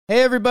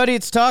Hey everybody,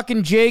 it's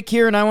Talkin' Jake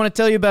here, and I want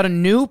to tell you about a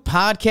new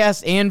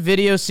podcast and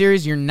video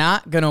series you're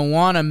not going to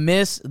want to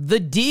miss. The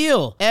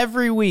Deal.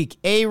 Every week,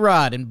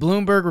 A-Rod and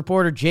Bloomberg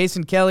reporter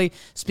Jason Kelly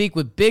speak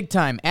with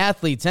big-time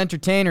athletes,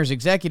 entertainers,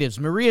 executives,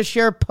 Maria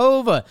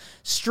Sharapova,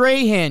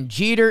 Strahan,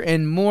 Jeter,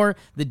 and more.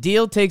 The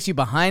Deal takes you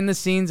behind the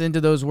scenes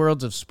into those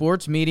worlds of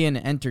sports, media, and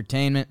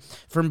entertainment.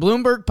 From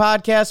Bloomberg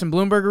Podcasts and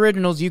Bloomberg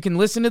Originals, you can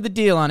listen to The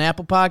Deal on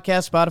Apple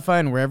Podcasts, Spotify,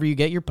 and wherever you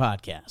get your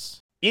podcasts.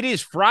 It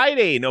is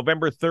Friday,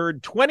 November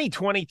 3rd,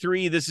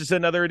 2023. This is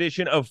another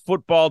edition of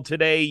Football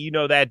Today. You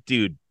know that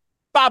dude,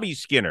 Bobby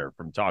Skinner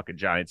from Talkin'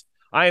 Giants.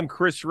 I am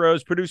Chris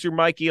Rose, producer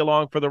Mikey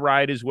along for the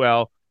ride as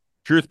well.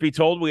 Truth be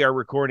told, we are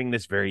recording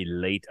this very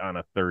late on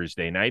a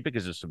Thursday night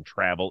because of some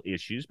travel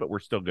issues, but we're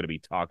still going to be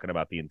talking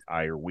about the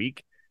entire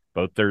week,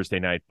 both Thursday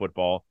night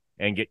football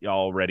and get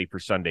y'all ready for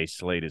Sunday's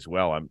slate as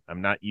well.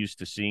 I'm not used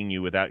to seeing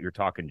you without your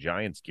Talkin'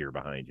 Giants gear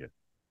behind you.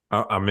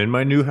 I'm in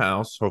my new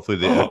house. Hopefully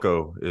the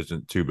echo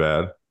isn't too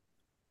bad.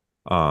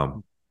 I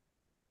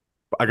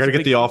got to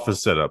get the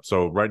office set up.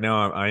 So right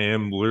now I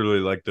am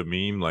literally like the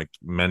meme, like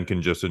men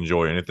can just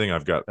enjoy anything.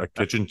 I've got a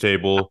kitchen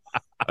table,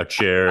 a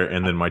chair,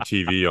 and then my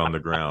TV on the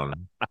ground,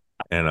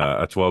 and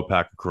a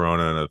 12-pack of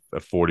Corona and a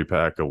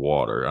 40-pack of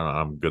water.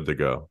 I'm good to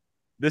go.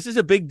 This is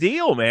a big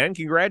deal, man.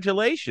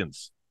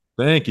 Congratulations.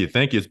 Thank you.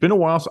 It's been a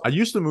while. I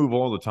used to move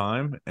all the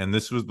time, and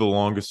this was the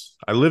longest.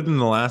 I lived in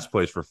the last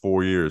place for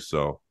 4 years,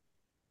 so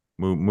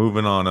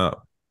moving on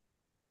up.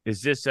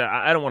 Is this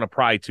I don't want to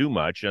pry too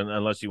much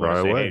unless you want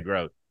to say, away. Hey,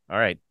 Growth. All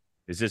right.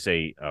 Is this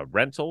a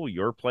rental,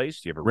 your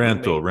place? Do you have a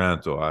rental?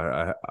 roommate?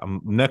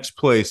 I'm next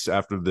place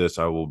after this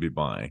I will be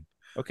buying.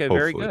 Okay,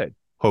 Hopefully. very good.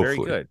 Hopefully.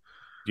 Very good.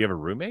 Do you have a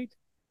roommate?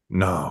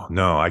 No,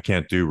 I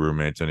can't do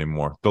roommates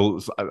anymore.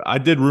 I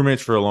did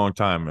roommates for a long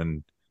time,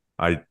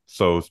 and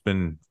so it's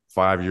been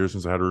 5 years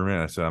since I had a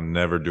roommate. I said I'm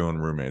never doing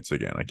roommates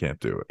again. I can't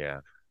do it. Yeah.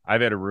 I've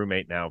had a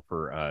roommate now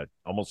for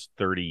almost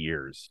 30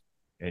 years.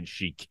 And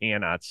she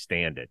cannot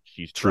stand it.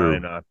 She's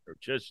trying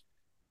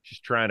she's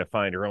trying to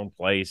find her own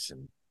place,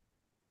 and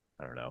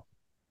I don't know.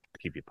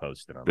 Keep you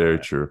posted on Very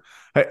that. true.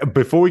 Hey,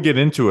 before we get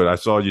into it, I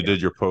saw you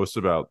did your post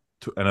about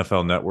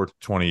NFL Network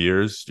 20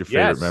 years. Your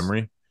favorite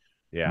memory?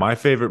 Yeah. My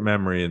favorite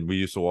memory, and we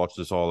used to watch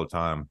this all the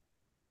time,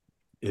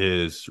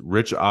 is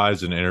Rich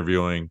Eisen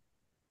interviewing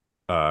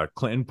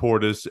Clinton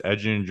Portis,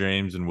 Edgerrin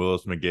James, and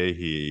Willis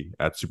McGahee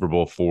at Super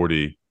Bowl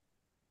 40.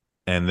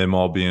 And them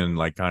all being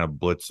like kind of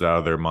blitzed out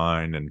of their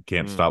mind and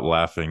can't stop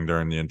laughing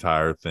during the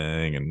entire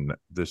thing, and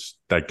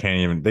they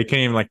can't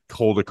even like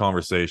hold a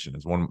conversation.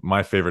 It's one of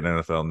my favorite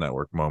NFL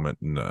Network moment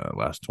in the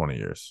last 20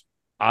 years.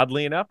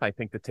 Oddly enough, I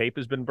think the tape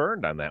has been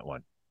burned on that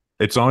one.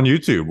 It's on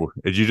YouTube.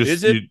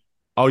 Is it?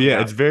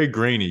 It's very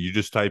grainy. You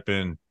just type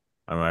in.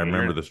 I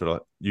remember this.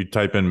 You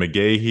type in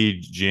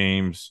McGahee,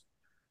 James,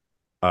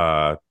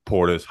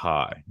 Portis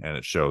high, and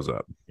it shows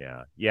up.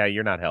 Yeah.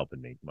 You're not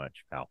helping me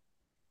much, pal.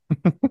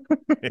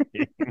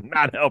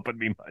 Not helping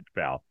me much,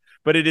 pal.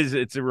 But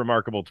it's a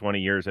remarkable 20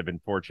 years. I've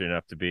been fortunate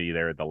enough to be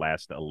there the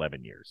last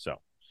 11 years. So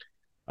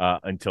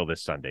until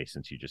this Sunday,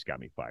 since you just got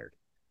me fired.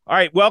 All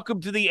right,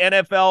 welcome to the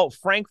NFL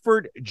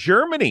Frankfurt,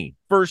 Germany.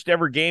 First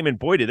ever game, and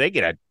boy, did they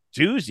get a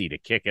doozy to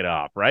kick it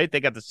off, right? They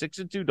got the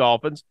 6-2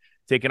 Dolphins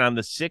taking on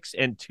the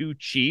 6-2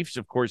 Chiefs.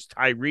 Of course,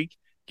 Tyreek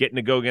getting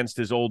to go against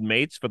his old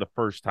mates for the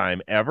first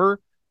time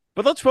ever.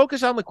 But let's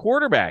focus on the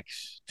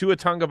quarterbacks. Tua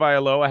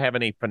Tagovailoa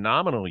having a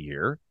phenomenal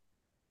year.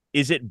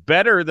 Is it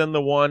better than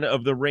the one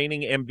of the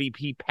reigning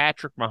MVP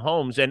Patrick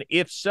Mahomes? And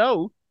if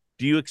so,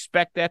 do you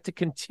expect that to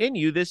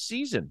continue this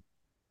season?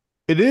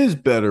 It is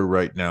better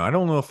right now. I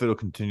don't know if it'll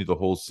continue the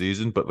whole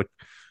season, but like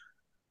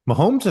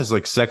Mahomes is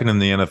like second in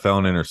the NFL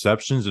in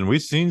interceptions, and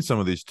we've seen some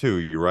of these too.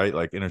 You're right.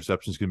 Like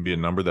interceptions can be a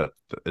number that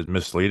is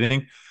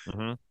misleading.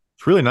 Mm-hmm.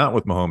 It's really not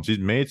with Mahomes. He's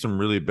made some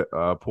really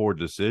poor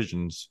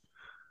decisions.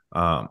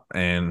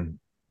 And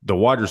the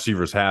wide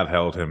receivers have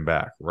held him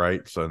back,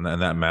 right? So, and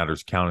that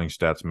matters. Counting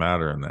stats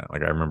matter in that.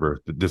 Like I remember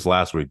this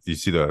last week, you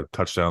see the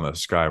touchdown that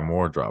Sky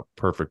Moore dropped,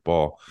 perfect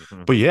ball.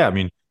 Mm-hmm. But yeah, I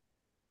mean,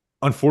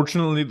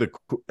 unfortunately, the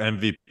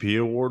MVP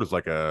award is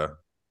like a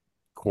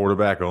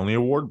quarterback only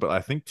award. But I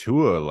think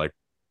Tua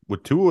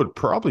would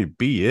probably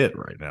be it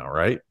right now,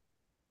 right?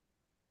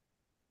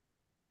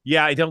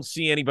 Yeah, I don't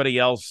see anybody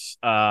else.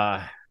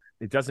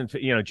 It doesn't,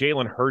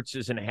 Jalen Hurts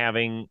isn't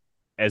having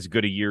as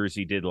good a year as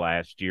he did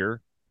last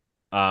year.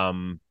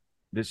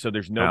 So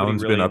there's nobody.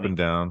 Allen's been up and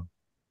down.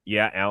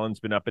 Yeah,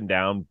 Allen's been up and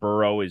down.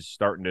 Burrow is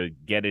starting to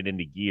get it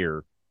into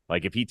gear.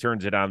 Like if he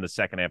turns it on the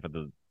second half of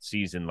the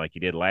season, like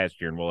he did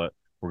last year, and we're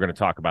going to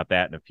talk about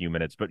that in a few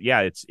minutes. But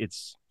yeah,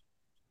 it's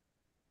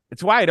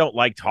why I don't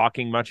like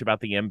talking much about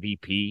the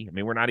MVP. I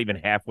mean, we're not even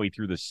halfway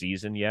through the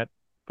season yet.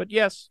 But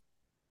yes.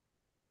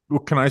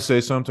 Well, can I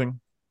say something?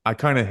 I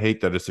kind of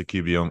hate that it's a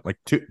QB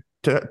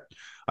on.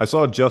 I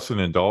saw Justin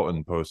and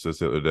Dalton post this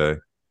the other day.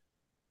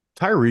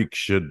 Tyreek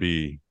should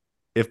be,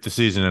 if the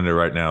season ended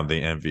right now,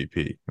 the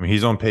MVP. I mean,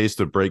 he's on pace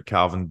to break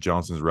Calvin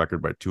Johnson's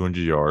record by 200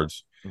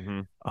 yards.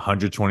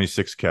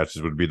 126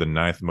 catches would be the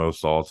ninth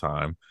most all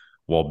time.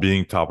 while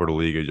being top of the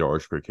league at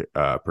yards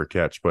per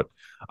catch. But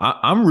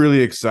I'm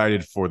really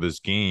excited for this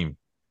game.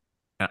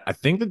 I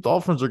think the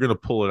Dolphins are going to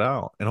pull it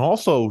out. And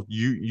also,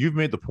 you've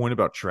made the point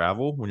about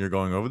travel when you're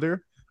going over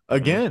there.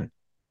 Again,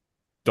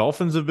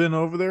 Dolphins have been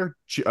over there.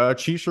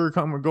 Chiefs are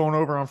going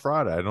over on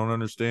Friday. I don't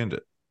understand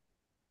it.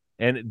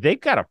 And they've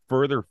got a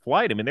further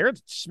flight. I mean, they're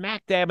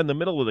smack dab in the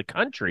middle of the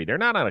country. They're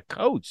not on a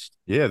coast.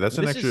 Yeah, that's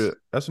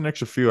an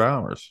extra few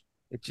hours.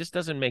 It just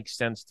doesn't make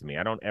sense to me.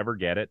 I don't ever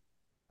get it.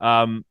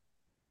 I'm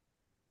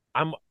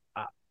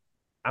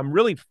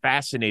really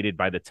fascinated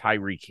by the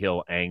Tyreek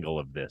Hill angle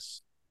of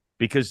this,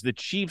 because the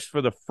Chiefs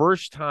for the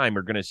first time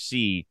are going to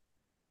see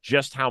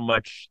just how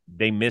much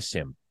they miss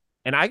him.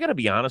 And I got to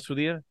be honest with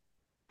you,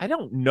 I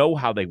don't know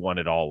how they won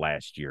it all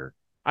last year.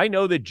 I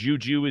know that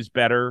Juju is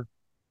better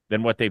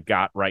than what they've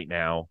got right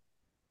now,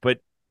 but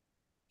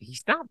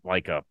he's not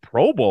like a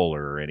Pro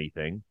Bowler or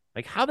anything.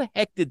 Like, how the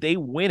heck did they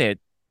win it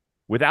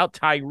without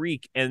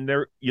Tyreek? And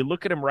you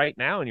look at him right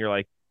now and you're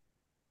like,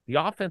 the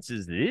offense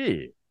is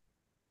it.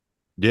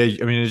 Yeah,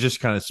 I mean, it just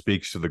kind of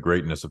speaks to the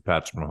greatness of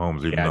Patrick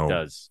Mahomes, even though it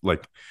does.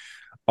 Like,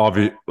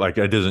 obvious, like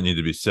it doesn't need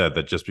to be said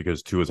that just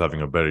because Tua is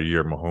having a better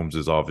year, Mahomes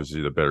is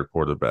obviously the better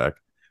quarterback.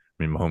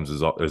 I mean, Mahomes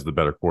is the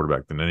better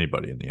quarterback than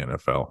anybody in the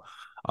NFL.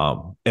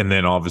 And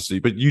then obviously,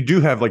 but you do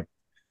have like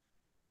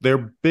their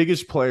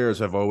biggest players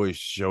have always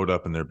showed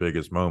up in their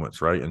biggest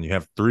moments, right? And you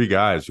have three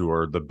guys who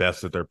are the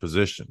best at their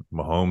position: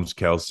 Mahomes,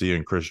 Kelsey,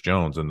 and Chris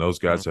Jones. And those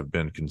guys have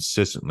been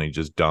consistently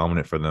just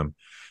dominant for them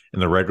in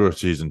the regular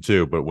season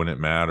too, but when it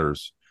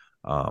matters.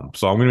 So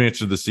I'm going to be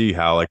interested to see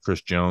how, like,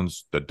 Chris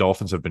Jones, the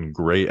Dolphins have been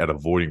great at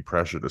avoiding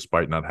pressure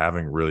despite not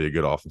having really a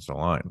good offensive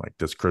line. Like,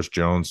 does Chris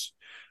Jones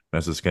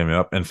mess this game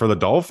up? And for the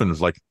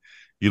Dolphins, like,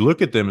 you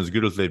look at them, as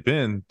good as they've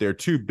been, their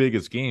two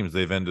biggest games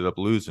they've ended up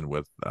losing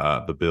with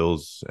the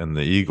Bills and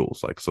the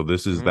Eagles. Like, so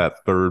this is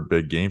that third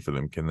big game for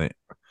them. Can they,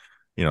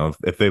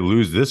 if they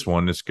lose this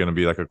one, it's going to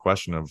be like a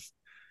question of,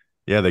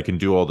 yeah, they can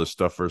do all this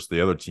stuff versus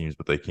the other teams,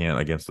 but they can't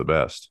against the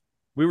best.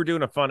 We were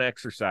doing a fun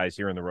exercise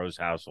here in the Rose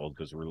household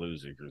because we're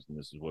losers, and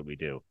this is what we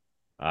do.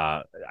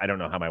 I don't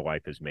know how my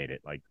wife has made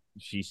it. Like,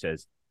 she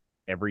says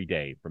every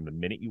day, from the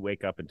minute you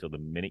wake up until the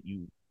minute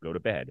you go to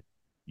bed,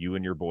 you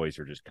and your boys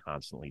are just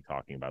constantly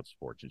talking about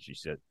sports. And she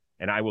said,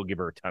 and I will give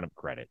her a ton of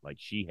credit. Like,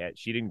 she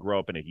didn't grow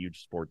up in a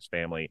huge sports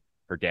family.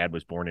 Her dad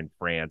was born in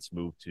France,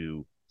 moved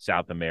to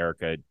South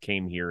America,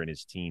 came here in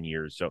his teen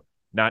years. So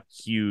not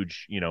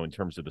huge, in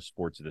terms of the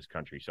sports of this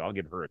country. So I'll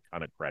give her a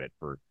ton of credit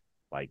for,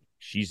 like,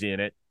 she's in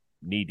it,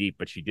 knee deep,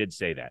 but she did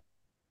say that.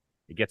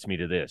 It gets me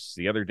to this.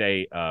 The other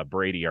day,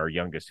 Brady, our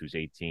youngest, who's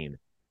 18,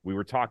 we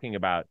were talking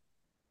about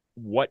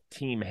what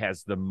team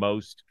has the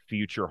most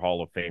future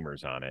Hall of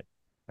Famers on it.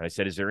 And I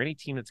said, is there any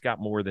team that's got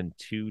more than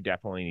two?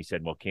 Definitely. And he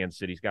said, well, Kansas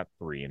City's got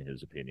three in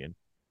his opinion.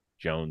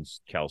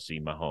 Jones,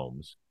 Kelsey,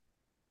 Mahomes,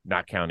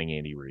 not counting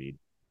Andy Reid.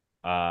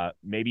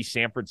 Maybe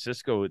San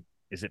Francisco.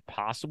 Is it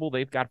possible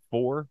they've got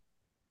four?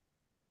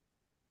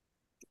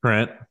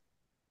 Trent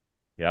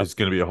is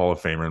going to be a Hall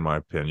of Famer, in my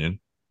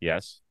opinion.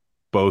 Yes.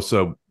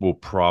 Bosa will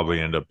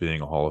probably end up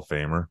being a Hall of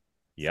Famer.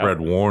 Yep.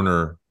 Fred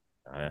Warner.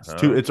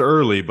 It's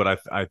early, but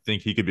I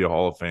think he could be a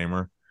Hall of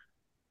Famer.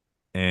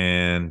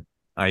 And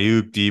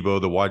Ayuk,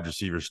 Debo, the wide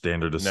receiver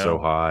standard is so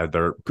high.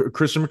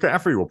 Christian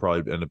McCaffrey will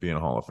probably end up being a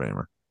Hall of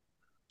Famer.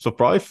 So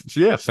probably,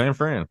 San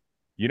Fran.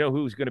 You know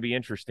who's going to be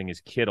interesting is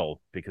Kittle,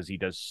 because he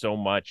does so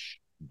much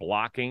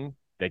blocking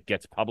that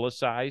gets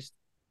publicized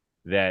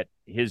that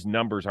his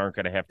numbers aren't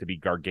going to have to be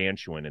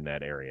gargantuan in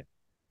that area.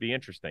 Be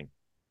interesting.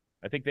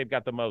 I think they've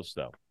got the most,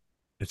 though.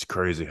 It's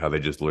crazy how they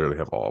just literally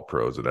have all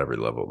pros at every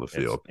level of the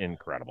field. It's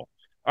incredible.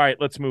 All right,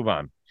 let's move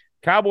on.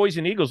 Cowboys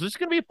and Eagles. This is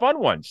going to be a fun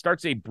one.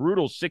 Starts a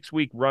brutal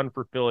 6-week run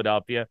for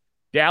Philadelphia.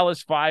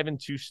 Dallas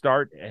 5-2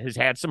 start has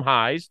had some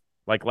highs,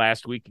 like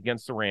last week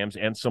against the Rams,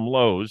 and some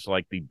lows,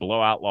 like the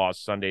blowout loss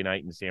Sunday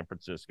night in San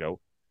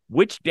Francisco.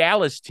 Which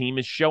Dallas team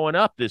is showing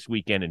up this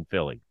weekend in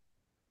Philly?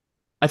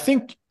 I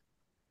think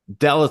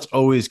Dallas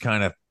always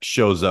kind of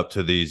shows up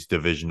to these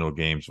divisional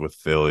games with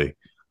Philly.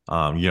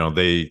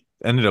 They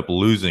ended up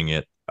losing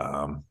it,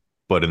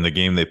 but in the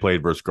game they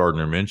played versus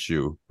Gardner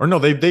Minshew, or no,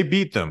 they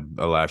beat them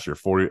last year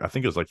 40. I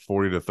think it was like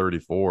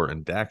 40-34,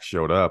 and Dak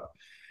showed up.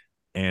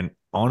 And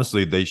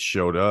honestly, they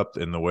showed up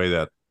in the way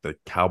that the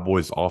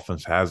Cowboys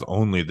offense has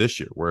only this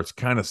year, where it's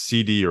kind of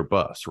CD or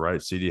bust,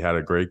 right? CD had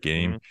a great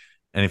game.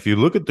 And if you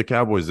look at the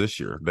Cowboys this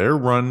year, their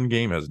run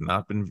game has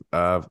not been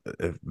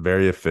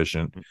very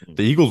efficient.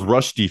 The Eagles'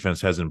 rush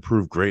defense has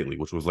improved greatly,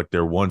 which was like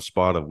their one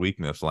spot of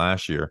weakness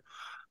last year.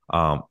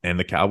 And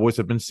the Cowboys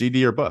have been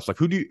CD or bust. Like,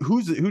 who do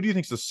you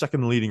think is the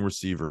second leading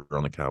receiver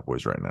on the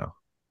Cowboys right now?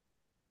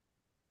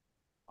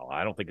 Oh,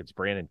 I don't think it's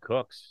Brandon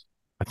Cooks.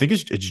 I think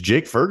it's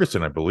Jake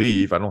Ferguson, I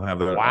believe. I don't have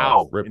that.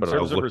 Wow. In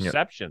terms of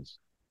receptions.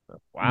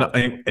 Wow.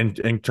 No, and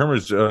in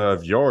terms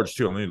of yards,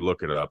 too, I need to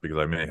look it up because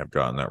I may have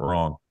gotten that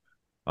wrong.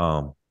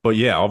 But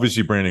yeah,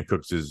 obviously Brandon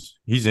Cooks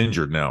he's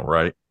injured now,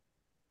 right?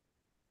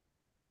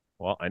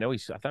 Well, I know I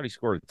thought he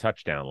scored a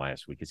touchdown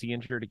last week. Is he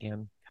injured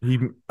again?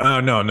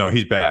 No,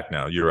 he's back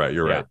now. You're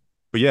right.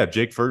 But yeah,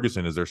 Jake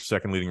Ferguson is their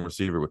second leading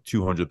receiver with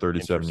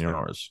 237 Interesting.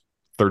 yards,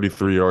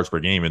 33 yards per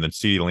game, and then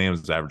CeeDee Lamb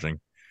is averaging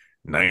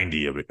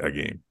 90 a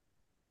game.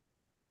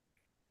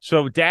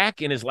 So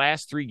Dak in his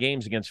last 3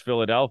 games against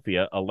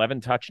Philadelphia,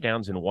 11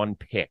 touchdowns and 1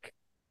 pick.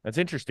 That's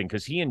interesting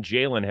because he and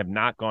Jalen have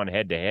not gone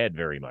head-to-head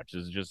very much.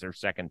 This is just their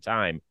second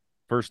time.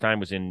 First time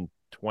was in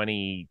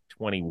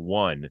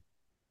 2021,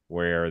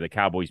 where the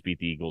Cowboys beat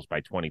the Eagles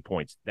by 20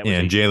 points. That was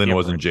and Jalen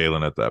wasn't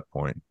Jalen at that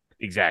point.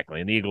 Exactly.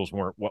 And the Eagles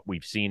weren't what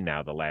we've seen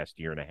now the last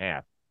year and a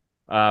half.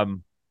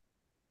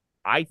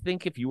 I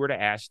think if you were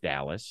to ask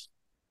Dallas,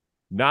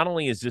 not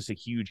only is this a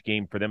huge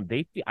game for them,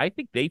 I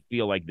think they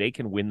feel like they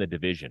can win the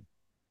division.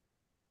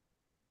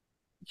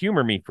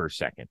 Humor me for a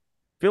second.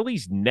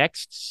 Philly's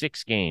next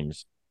 6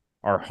 games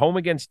are home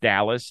against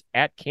Dallas,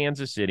 at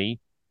Kansas City.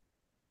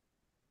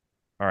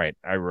 All right,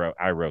 I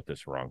wrote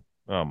this wrong.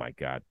 Oh my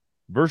God.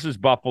 Versus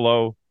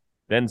Buffalo,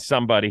 then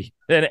somebody,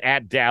 then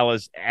at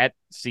Dallas, at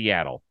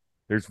Seattle.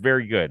 There's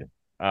very good.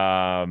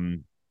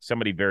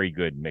 Somebody very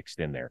good mixed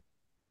in there.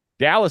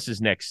 Dallas's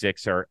next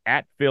 6 are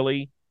at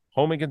Philly,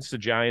 home against the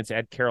Giants,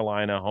 at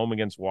Carolina, home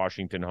against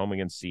Washington, home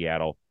against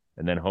Seattle,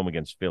 and then home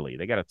against Philly.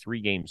 They got a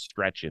 3-game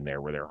stretch in there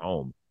where they're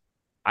home.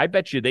 I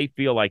bet you they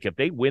feel like if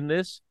they win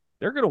this,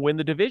 they're going to win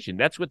the division.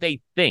 That's what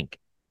they think.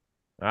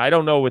 I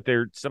don't know what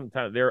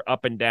sometimes their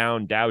up and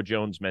down Dow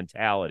Jones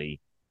mentality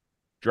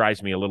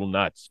drives me a little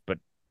nuts, but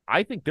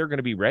I think they're going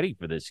to be ready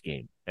for this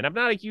game. And I'm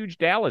not a huge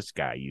Dallas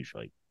guy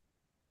usually.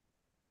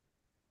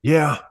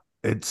 Yeah,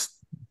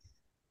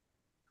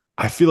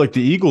 I feel like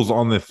the Eagles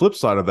on the flip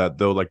side of that,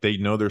 though, like they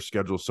know their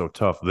schedule's so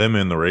tough. Them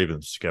and the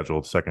Ravens'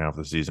 schedule the second half of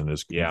the season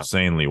is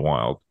insanely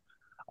wild,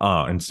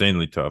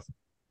 insanely tough.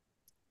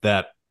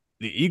 That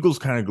the Eagles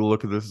kind of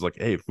look at this as like,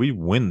 hey, if we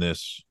win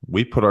this,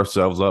 we put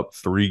ourselves up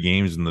 3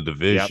 games in the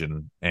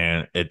division,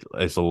 and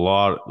it's a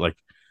lot like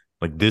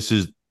this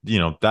is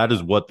that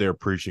is what they're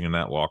preaching in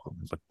that locker room.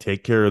 It's like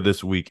take care of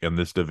this week, and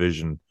this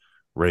division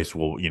race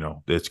will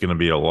it's going to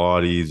be a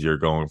lot easier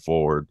going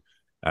forward.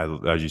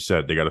 As you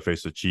said, they got to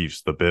face the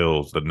Chiefs, the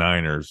Bills, the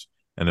Niners,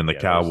 and then the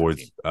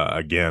Cowboys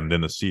again, then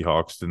the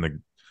Seahawks,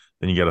 then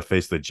you got to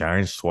face the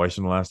Giants twice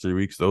in the last 3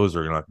 weeks. Those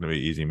are not going to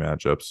be easy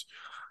matchups.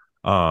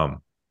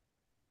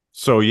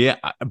 So yeah,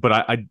 but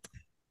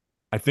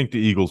I think the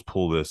Eagles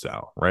pull this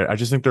out, right? I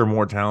just think they're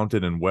more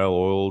talented and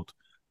well-oiled.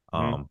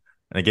 And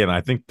again,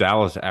 I think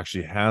Dallas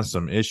actually has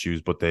some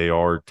issues, but they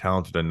are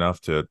talented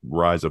enough to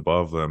rise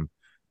above them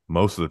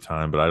most of the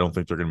time. But I don't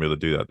think they're going to be able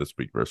to do that this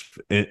week,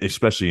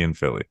 especially in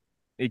Philly.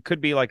 It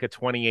could be like a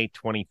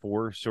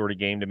 28-24 sort of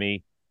game to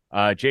me.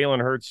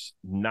 Jalen Hurts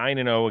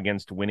 9-0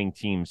 against winning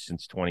teams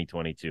since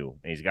 2022.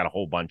 And he's got a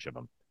whole bunch of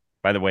them.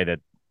 By the way, that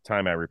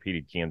time I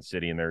repeated Kansas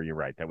City in there, you're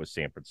right. That was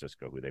San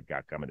Francisco, who they've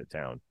got coming to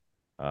town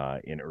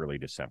in early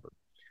December.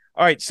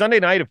 All right,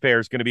 Sunday night affair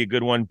is going to be a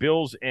good one.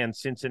 Bills and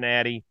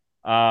Cincinnati.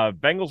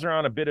 Bengals are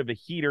on a bit of a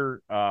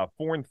heater,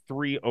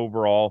 4-3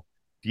 overall.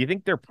 Do you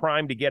think they're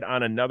primed to get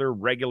on another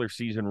regular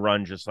season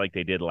run just like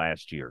they did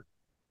last year?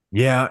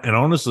 Yeah, and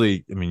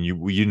honestly, I mean,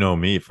 you know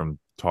me from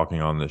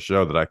talking on this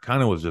show that I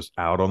kind of was just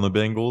out on the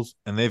Bengals,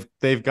 and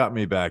they've got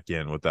me back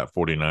in with that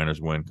 49ers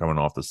win coming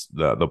off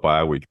the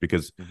bye week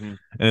because and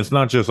it's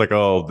not just like,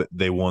 oh,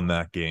 they won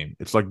that game.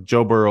 It's like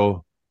Joe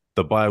Burrow,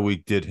 the bye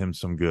week did him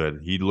some good.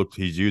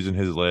 He's using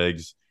his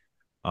legs,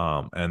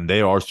 and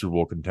they are Super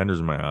Bowl contenders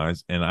in my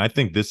eyes. And I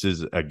think this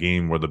is a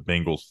game where the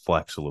Bengals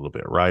flex a little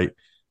bit, right?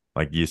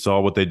 Like you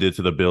saw what they did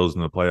to the Bills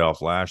in the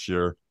playoffs last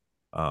year.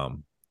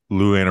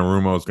 Lou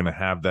Anarumo is going to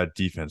have that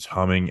defense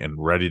humming and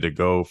ready to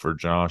go for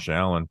Josh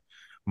Allen.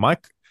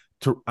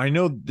 I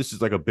know this is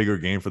like a bigger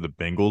game for the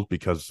Bengals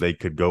because they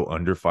could go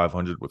under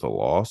 500 with a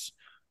loss.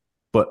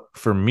 But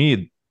for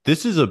me,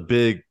 this is a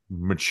big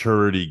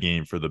maturity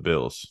game for the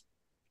Bills,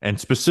 and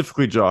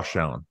specifically Josh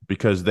Allen,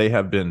 because they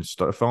have been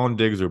Stephon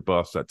Diggs or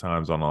bust at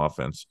times on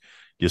offense.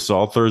 You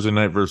saw Thursday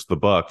night versus the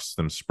Bucs,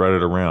 them spread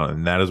it around,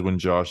 and that is when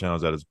Josh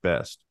Allen's at his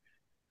best.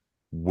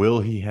 Will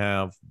he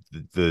have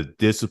the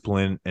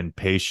discipline and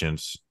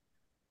patience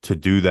to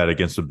do that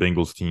against a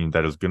Bengals team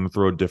that is going to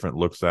throw different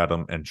looks at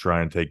him and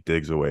try and take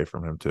Diggs away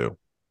from him too?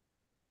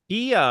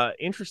 He,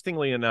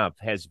 interestingly enough,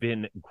 has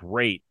been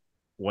great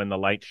when the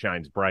light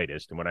shines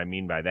brightest. And what I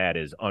mean by that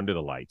is under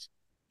the lights.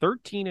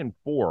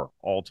 13-4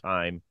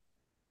 all-time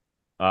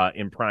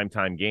in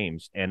primetime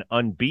games and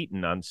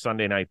unbeaten on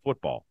Sunday Night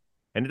Football.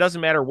 And it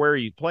doesn't matter where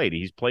he played.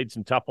 He's played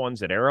some tough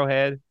ones at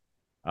Arrowhead.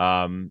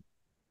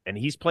 And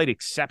he's played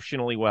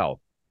exceptionally well.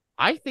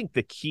 I think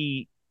the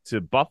key to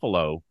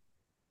Buffalo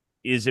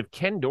is if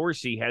Ken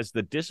Dorsey has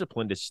the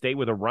discipline to stay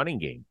with a running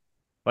game.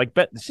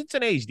 But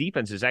Cincinnati's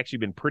defense has actually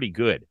been pretty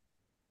good.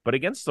 But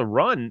against the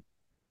run,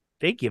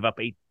 they give up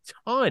a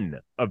ton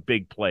of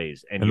big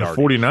plays and yardage.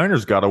 The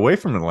 49ers got away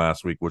from it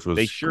last week, which was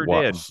they sure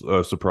did.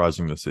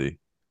 Surprising to see.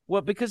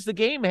 Well, because the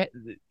game,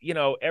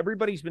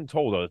 everybody's been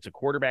told, it's a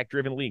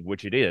quarterback-driven league,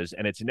 which it is,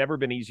 and it's never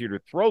been easier to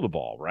throw the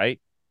ball, right?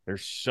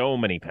 There's so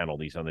many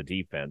penalties on the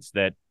defense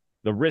that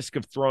the risk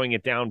of throwing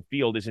it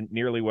downfield isn't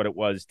nearly what it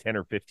was 10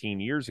 or 15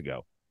 years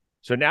ago.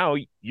 So now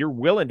you're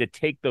willing to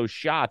take those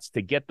shots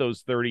to get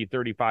those 30,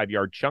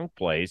 35-yard chunk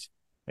plays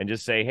and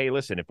just say, hey,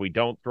 listen, if we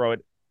don't throw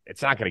it,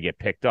 it's not going to get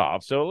picked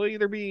off. So it'll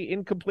either be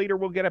incomplete or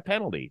we'll get a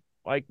penalty.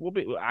 Like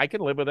I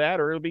can live with that,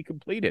 or it'll be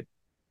completed.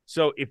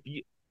 So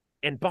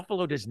and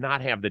Buffalo does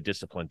not have the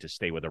discipline to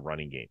stay with a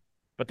running game,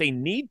 but they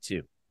need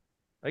to.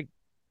 Like,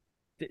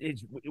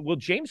 will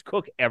James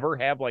Cook ever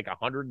have like a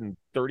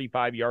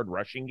 135-yard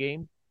rushing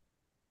game?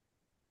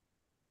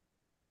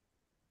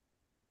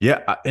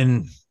 Yeah,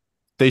 and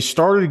they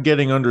started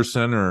getting under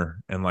center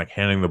and like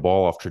handing the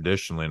ball off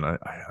traditionally, and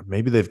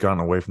maybe they've gotten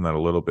away from that a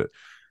little bit.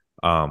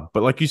 But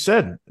like you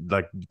said,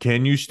 like,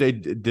 can you stay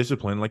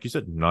disciplined? Like you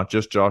said, not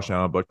just Josh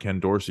Allen, but Ken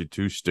Dorsey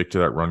to stick to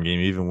that run game,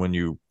 even when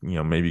you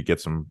maybe get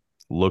some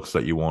looks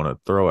that you want to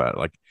throw at.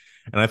 Like,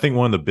 and I think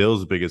one of the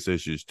Bills' biggest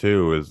issues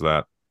too is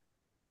that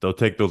they'll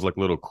take those like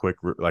little quick,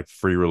 like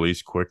free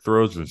release quick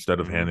throws instead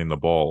of handing the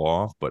ball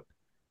off. But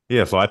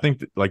yeah, so I think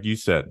that, like you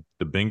said,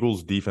 the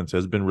Bengals' defense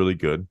has been really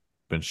good,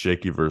 been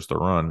shaky versus the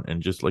run,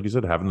 and just like you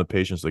said, having the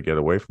patience to get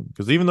away from.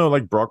 Because even though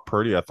like Brock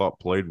Purdy, I thought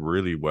played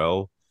really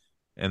well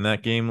in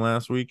that game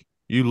last week,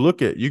 you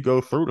go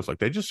through it, it's like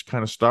they just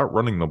kind of start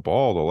running the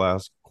ball the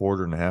last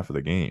quarter and a half of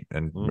the game,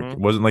 and it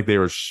wasn't like they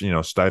were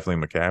stifling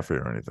McCaffrey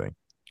or anything.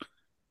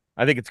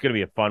 I think it's going to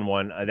be a fun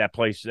one.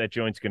 That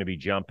joint's going to be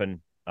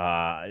jumping,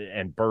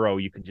 and Burrow,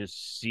 you can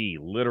just see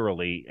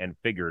literally and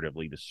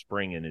figuratively the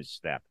spring in his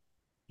step.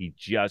 He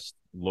just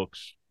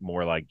looks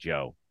more like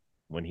Joe.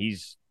 When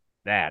he's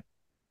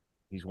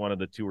one of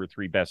the 2 or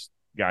 3 best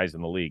guys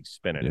in the league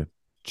spinning. Yeah.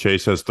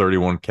 Chase has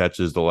 31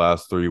 catches the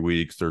last 3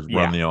 weeks. They're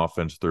running the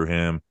offense through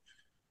him.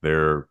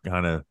 They're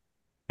kind of,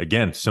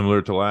 again,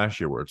 similar to last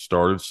year where it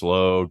started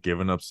slow,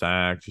 giving up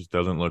sacks, just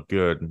doesn't look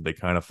good. And they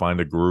kind of find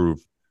a groove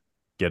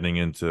getting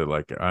into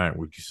like, all right,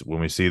 when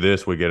we see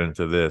this, we get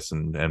into this.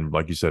 And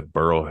like you said,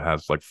 Burrow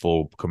has like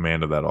full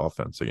command of that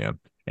offense again.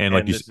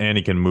 And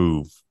he can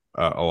move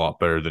a lot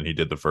better than he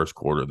did the first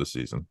quarter of the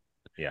season.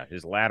 Yeah,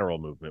 his lateral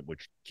movement,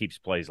 which keeps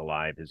plays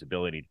alive, his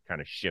ability to kind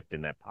of shift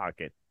in that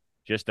pocket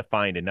just to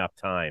find enough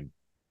time,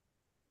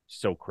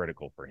 so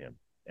critical for him.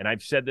 And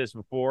I've said this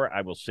before,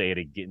 I will say it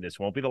again. This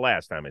won't be the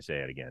last time I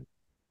say it again.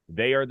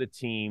 They are the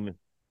team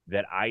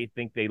that I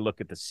think they look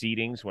at the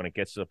seedings when it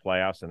gets to the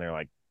playoffs, and they're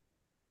like,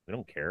 we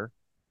don't care.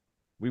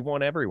 We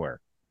won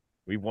everywhere.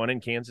 We won in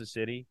Kansas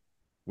City.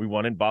 We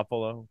won in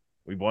Buffalo.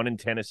 We won in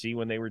Tennessee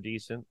when they were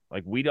decent.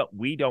 Like, we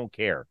don't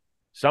care.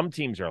 Some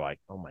teams are like,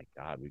 oh, my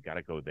God, we've got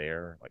to go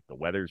there. Like, the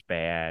weather's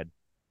bad.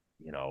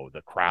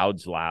 The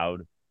crowd's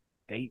loud.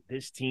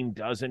 This team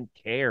doesn't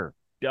care.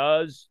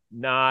 Does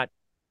not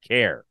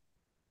care.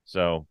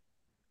 So,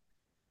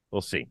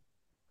 we'll see.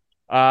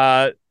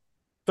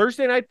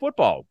 Thursday night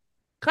football.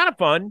 Kind of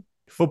fun.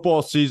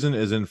 Football season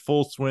is in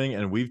full swing,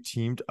 and we've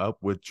teamed up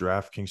with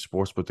DraftKings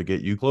Sportsbook to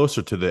get you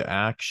closer to the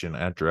action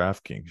at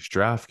DraftKings.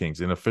 DraftKings,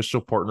 an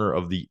official partner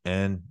of the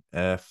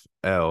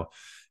NFL,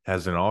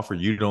 has an offer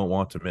you don't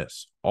want to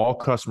miss. All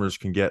customers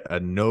can get a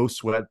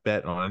no-sweat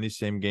bet on any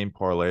same-game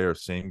parlay or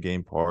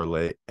same-game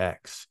parlay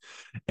X.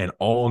 And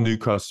all new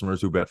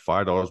customers who bet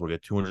 $5 will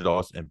get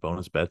 $200 in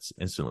bonus bets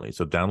instantly.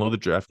 So download the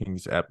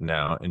DraftKings app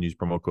now and use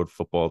promo code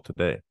football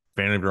today.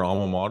 Fan of your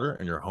alma mater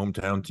and your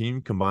hometown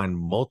team, combine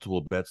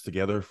multiple bets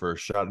together for a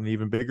shot at an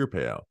even bigger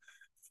payout.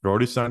 If you've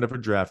already signed up for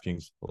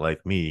DraftKings,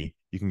 like me,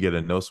 you can get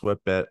a no-sweat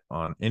bet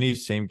on any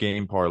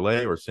same-game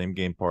parlay or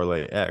same-game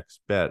parlay X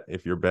bet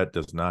if your bet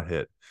does not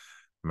hit.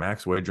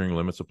 Max wagering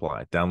limits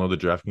apply. Download the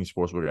DraftKings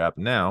Sportsbook app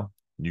now.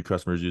 New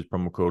customers use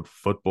promo code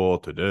football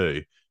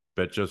today.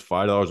 Bet just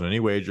 $5 on any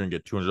wager and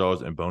get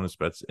 $200 in bonus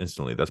bets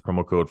instantly. That's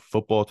promo code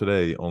football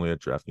today only at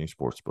DraftKings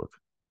Sportsbook.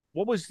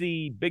 What was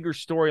the bigger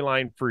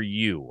storyline for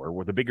you,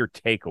 or the bigger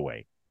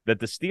takeaway? That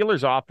the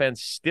Steelers'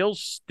 offense still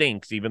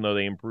stinks, even though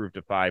they improved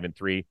to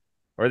 5-3,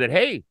 or that,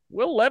 hey,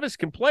 Will Levis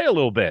can play a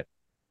little bit?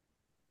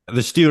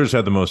 The Steelers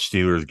had the most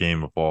Steelers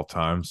game of all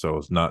time, so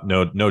it's no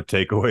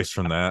takeaways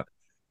from that.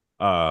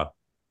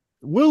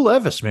 Will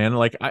Levis, man,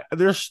 like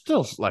there's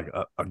still like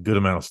a good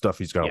amount of stuff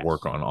he's got to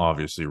work on,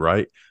 obviously,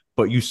 right?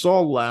 But you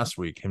saw last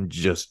week him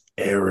just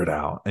air it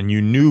out, and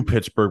you knew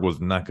Pittsburgh was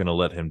not going to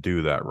let him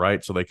do that,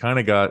 right? So they kind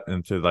of got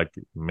into like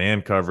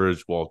man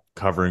coverage while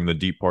covering the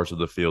deep parts of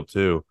the field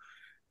too.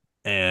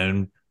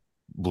 And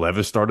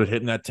Levis started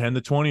hitting that 10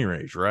 to 20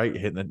 range, right?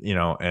 Hitting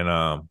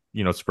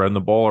it, spreading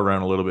the ball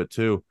around a little bit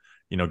too.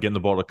 Getting the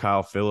ball to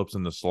Kyle Phillips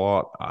in the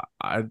slot.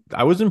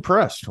 I was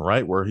impressed,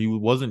 right? Where he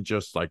wasn't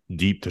just like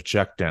deep to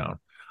check down.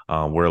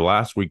 Where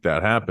last week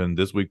that happened,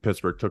 this week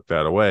Pittsburgh took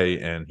that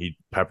away and he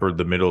peppered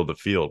the middle of the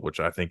field,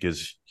 which I think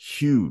is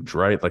huge,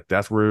 right? Like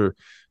that's where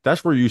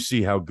you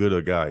see how good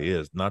a guy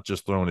is, not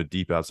just throwing it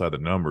deep outside the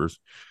numbers.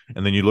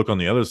 And then you look on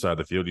the other side of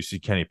the field, you see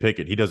Kenny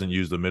Pickett. He doesn't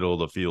use the middle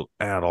of the field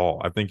at all.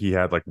 I think he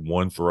had like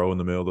one throw in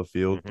the middle of the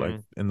field,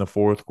 like in the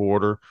fourth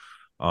quarter.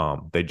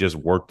 They just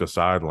worked the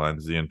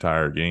sidelines the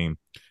entire game,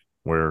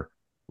 where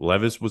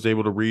Levis was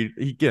able to read.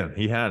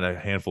 He had a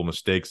handful of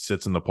mistakes,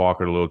 sits in the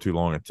pocket a little too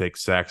long and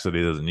takes sacks that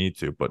he doesn't need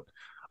to. But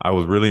I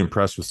was really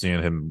impressed with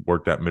seeing him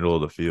work that middle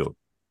of the field.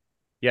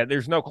 Yeah,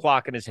 there's no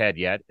clock in his head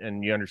yet,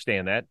 and you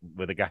understand that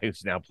with a guy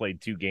who's now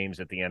played 2 games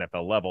at the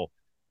NFL level.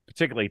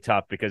 Particularly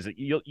tough because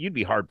you'd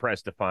be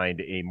hard-pressed to find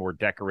a more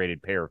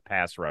decorated pair of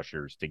pass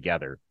rushers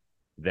together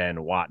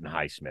than Watt and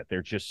Highsmith.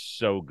 They're just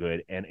so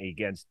good, and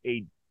against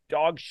a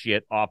dog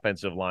shit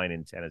offensive line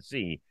in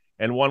Tennessee,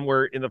 and one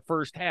where in the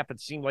first half it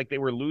seemed like they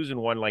were losing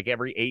one like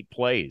every 8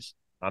 plays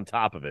on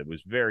top of it. It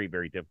was very,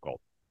 very difficult.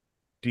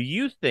 Do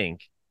you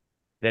think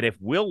that if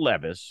Will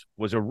Levis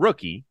was a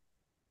rookie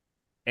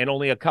and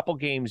only a couple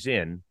games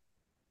in,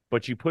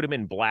 but you put him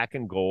in black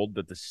and gold,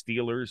 that the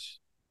Steelers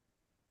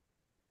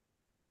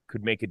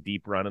could make a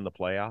deep run in the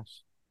playoffs?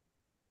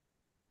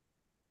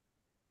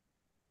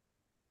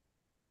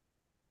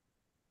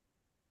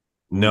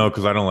 No,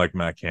 because I don't like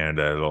Matt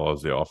Canada at all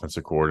as the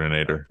offensive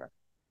coordinator. Okay.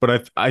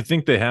 But I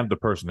think they have the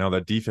personnel.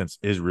 That defense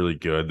is really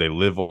good. They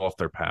live off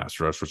their pass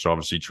rush, which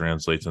obviously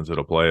translates into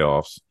the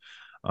playoffs.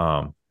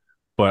 But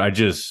I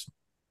just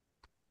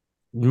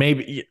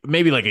maybe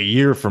like a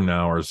year from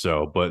now or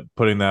so. But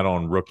putting that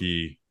on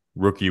rookie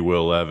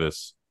Will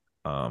Levis,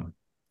 I'm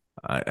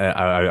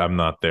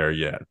not there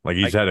yet. Like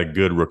he's had a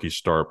good rookie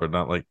start, but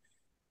not like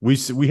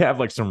we have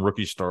like some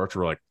rookie starts.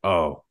 We're like,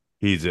 oh,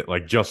 he's it.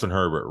 Like Justin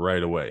Herbert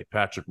right away.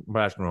 Patrick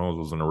Mahomes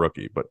wasn't a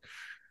rookie, but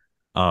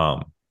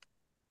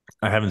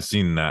I haven't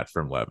seen that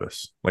from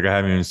Levis. Like I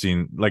haven't even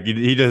seen like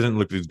he doesn't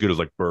look as good as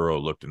like Burrow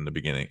looked in the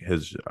beginning,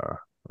 his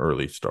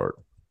early start.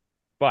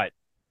 But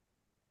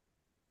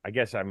I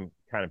guess I'm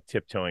kind of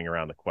tiptoeing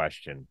around the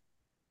question.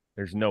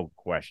 There's no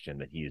question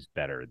that he is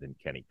better than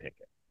Kenny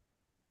Pickett.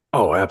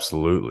 Oh,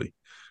 absolutely.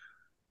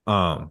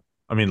 I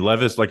mean,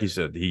 Levis, like you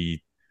said,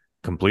 he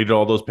completed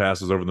all those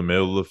passes over the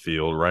middle of the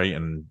field, right?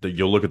 And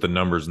you'll look at the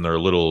numbers, and they're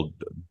a little,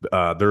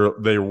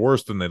 they're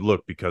worse than they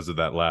look because of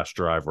that last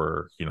drive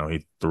where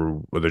he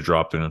threw with a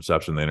dropped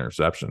interception, the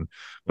interception.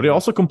 But he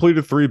also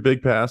completed 3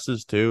 big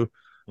passes too.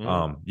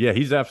 Yeah,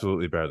 he's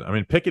absolutely better. I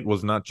mean, Pickett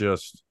was not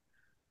just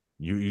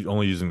you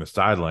only using the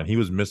sideline; he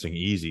was missing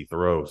easy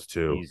throws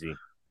too. Easy.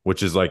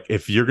 Which is like,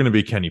 if you're going to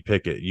be Kenny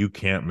Pickett, you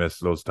can't miss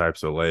those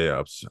types of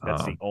layups.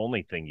 That's the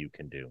only thing you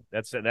can do.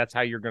 That's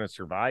how you're going to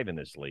survive in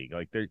this league.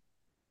 Like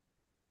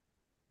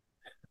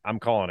I'm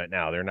calling it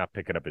now. They're not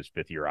picking up his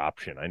 5th-year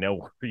option. I know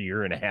we're a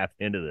year and a half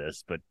into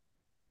this, but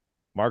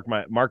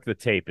mark the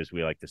tape, as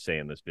we like to say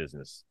in this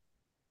business.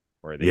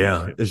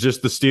 It's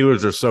just the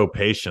Steelers are so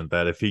patient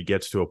that if he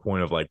gets to a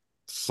point of like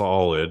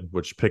solid,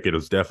 which Pickett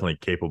is definitely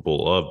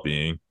capable of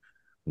being,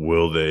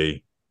 will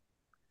they?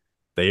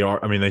 They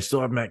are. I mean, they still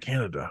have Matt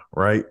Canada,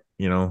 right?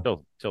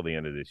 Till the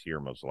end of this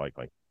year, most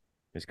likely.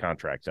 His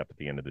contract's up at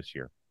the end of this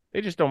year. They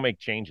just don't make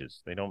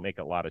changes. They don't make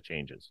a lot of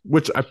changes.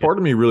 Which part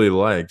of me really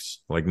likes,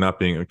 like not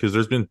being, because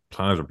there's been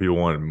times where people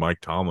wanted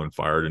Mike Tomlin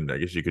fired, and I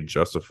guess you could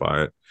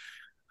justify it.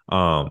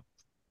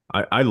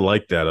 I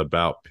like that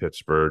about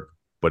Pittsburgh,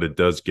 but it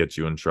does get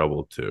you in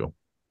trouble too.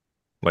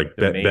 Like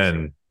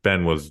Ben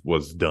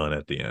was done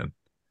at the end.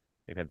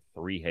 They've had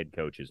 3 head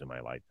coaches in my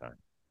lifetime,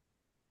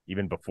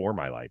 even before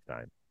my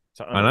lifetime.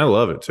 And I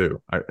love it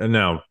too. And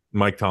now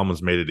Mike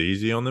Tomlin's made it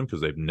easy on them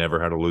because they've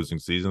never had a losing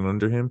season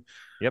under him.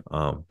 Yep.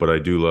 But I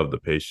do love the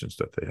patience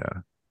that they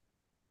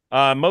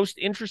have. Most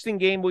interesting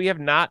game we have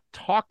not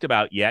talked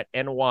about yet,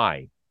 and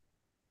why?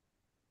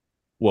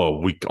 Well,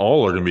 we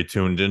all are going to be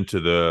tuned into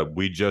the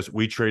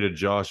we traded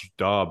Josh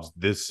Dobbs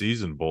this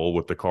season bowl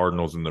with the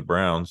Cardinals and the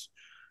Browns.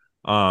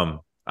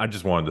 I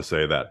just wanted to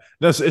say that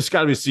it's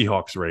got to be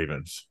Seahawks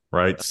Ravens,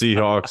 right?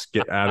 Seahawks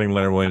adding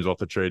Leonard Williams off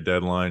the trade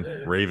deadline.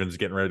 Ravens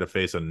getting ready to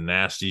face a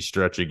nasty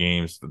stretch of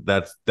games.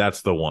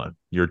 That's the one.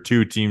 Your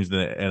 2 teams in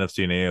the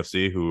NFC and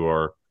AFC who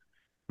are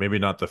maybe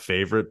not the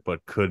favorite,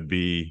 but could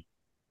be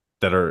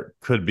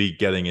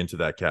getting into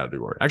that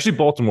category. Actually,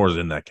 Baltimore's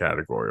in that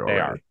category already.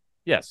 They are.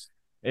 Yes.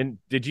 And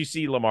did you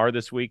see Lamar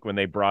this week when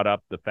they brought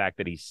up the fact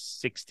that he's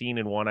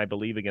 16-1, I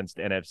believe, against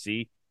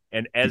NFC?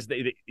 And as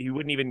he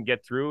wouldn't even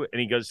get through, and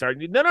he goes,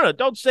 no,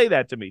 don't say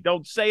that to me.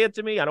 Don't say it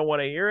to me. I don't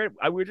want to hear it.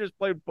 We're just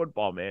playing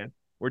football, man.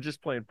 We're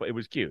just playing. It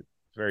was cute.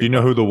 Do you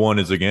know who the one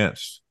is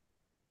against?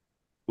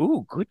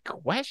 Ooh, good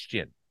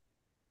question.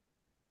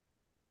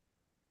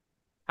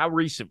 How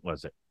recent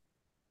was it?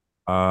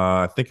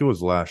 I think it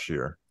was last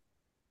year.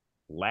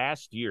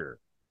 Last year.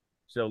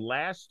 So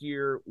last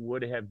year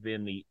would have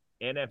been the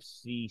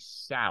NFC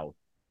South.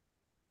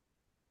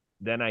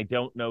 Then I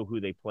don't know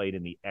who they played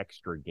in the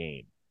extra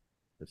game.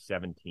 The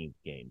 17th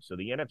game. So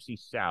the NFC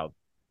South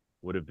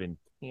would have been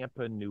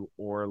Tampa, New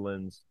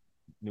Orleans.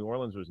 New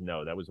Orleans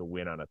that was a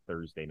win on a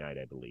Thursday night,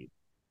 I believe.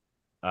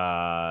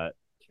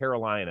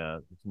 Carolina,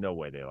 there's no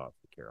way they lost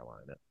to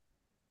Carolina.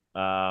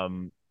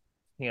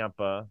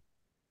 Tampa,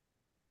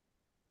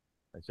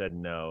 I said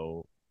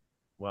no.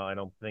 Well, I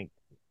don't think.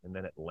 And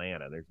then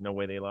Atlanta, there's no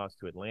way they lost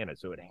to Atlanta.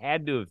 So it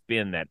had to have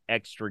been that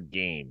extra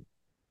game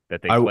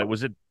that they played.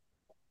 Was it?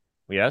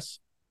 Yes?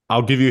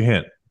 I'll give you a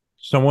hint.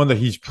 Someone that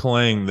he's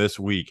playing this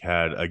week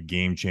had a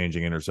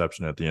game-changing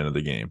interception at the end of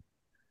the game.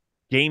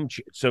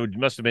 So it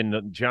must have been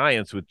the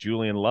Giants with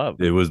Julian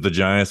Love. It was the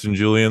Giants and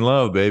Julian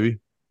Love, baby.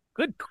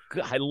 Good.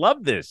 I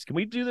love this. Can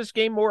we do this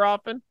game more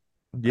often?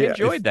 Yeah, I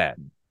enjoyed that.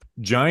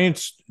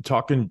 Giants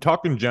talking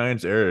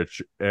Giants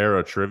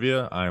era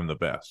trivia. I am the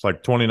best.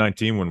 Like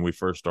 2019 when we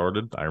first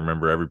started, I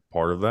remember every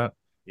part of that.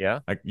 Yeah.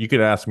 Like you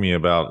could ask me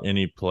about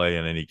any play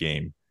in any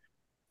game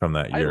from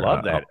that I year.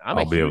 love that. I'm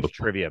a I'll be able huge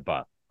to. trivia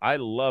buff. I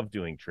love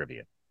doing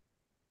trivia.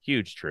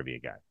 Huge trivia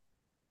guy.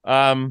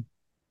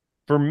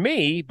 For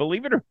me,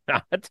 believe it or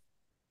not,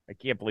 I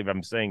can't believe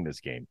I'm saying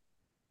this game.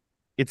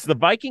 It's the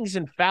Vikings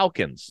and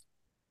Falcons.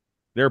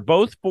 They're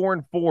both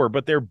 4-4,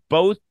 but they're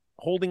both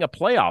holding a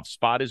playoff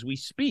spot as we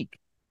speak.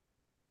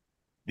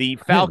 The I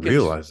didn't Falcons,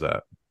 realize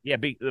that. yeah,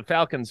 the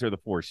Falcons are the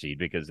 4 seed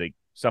because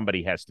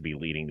somebody has to be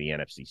leading the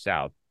NFC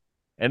South,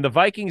 and the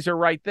Vikings are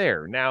right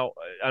there now.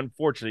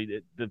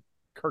 Unfortunately, the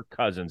Kirk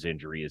Cousins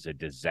injury is a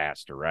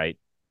disaster, right?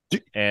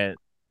 And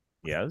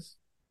yes,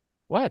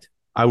 what?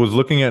 I was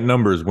looking at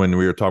numbers when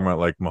we were talking about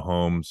like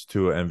Mahomes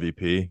to an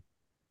MVP,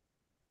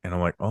 and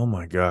I'm like, oh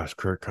my gosh,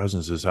 Kirk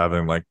Cousins is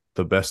having like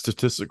the best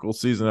statistical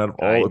season out of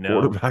all the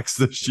quarterbacks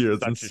this year.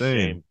 It's such insane.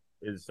 A shame.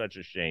 It is such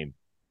a shame.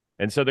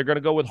 And so they're going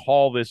to go with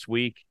Hall this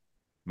week.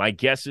 My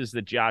guess is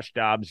that Josh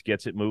Dobbs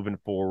gets it moving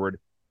forward.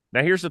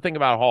 Now, here's the thing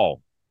about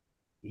Hall.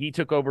 He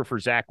took over for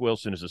Zach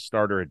Wilson as a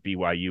starter at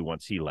BYU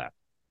once he left.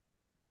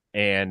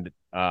 And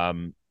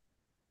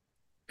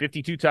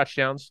 52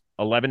 touchdowns,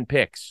 11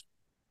 picks.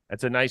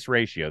 That's a nice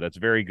ratio. That's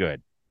very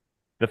good.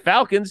 The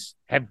Falcons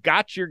have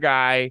got your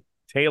guy,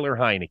 Taylor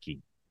Heineke.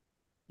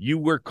 You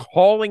were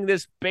calling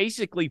this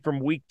basically from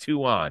week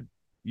 2 on.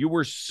 You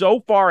were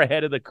so far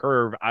ahead of the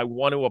curve. I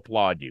want to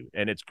applaud you.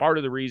 And it's part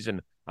of the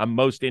reason I'm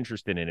most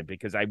interested in it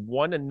because I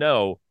want to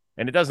know,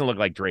 and it doesn't look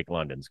like Drake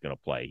London's going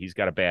to play. He's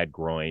got a bad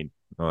groin.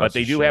 But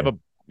they do have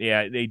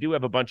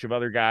a bunch of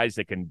other guys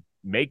that can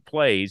make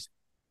plays.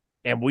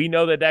 And we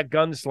know that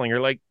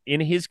gunslinger, like in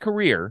his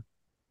career,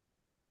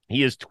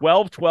 he is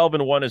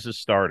 12-12-1 as a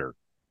starter,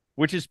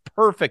 which is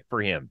perfect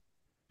for him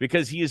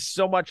because he is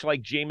so much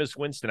like Jameis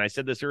Winston. I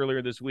said this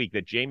earlier this week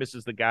that Jameis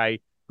is the guy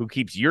who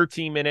keeps your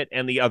team in it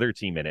and the other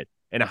team in it.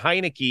 And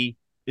Heineke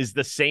is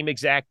the same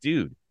exact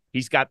dude.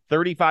 He's got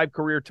 35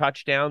 career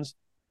touchdowns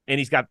and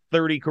he's got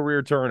 30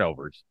 career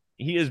turnovers.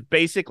 He is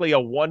basically a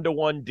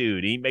one-to-one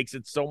dude. He makes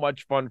it so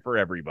much fun for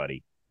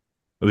everybody.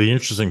 It'll be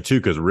interesting too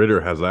because Ritter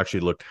has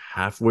actually looked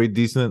halfway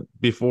decent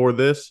before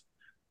this,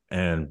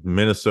 and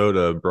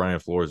Minnesota Brian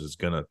Flores is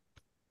going to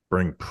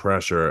bring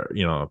pressure,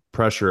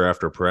 pressure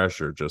after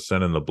pressure, just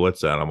sending the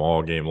blitz at him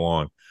all game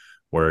long.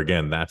 Where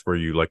again, that's where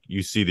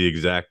you see the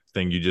exact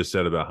thing you just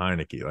said about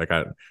Heineke. Like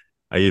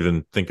I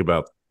even think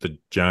about the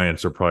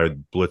Giants are probably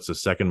blitzed the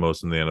second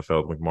most in the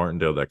NFL with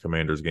McMartindale, that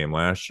Commanders game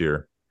last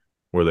year,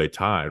 where they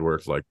tied. Where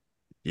it's like,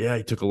 yeah,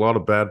 he took a lot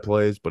of bad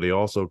plays, but he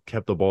also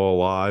kept the ball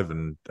alive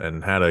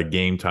and had a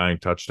game tying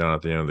touchdown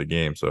at the end of the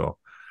game. So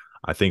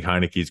I think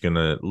Heineke's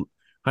gonna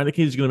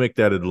make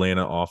that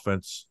Atlanta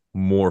offense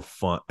more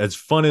fun, as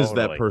fun as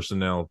that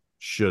personnel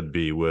should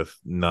be with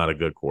not a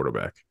good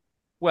quarterback.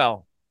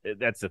 Well,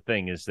 that's the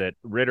thing is that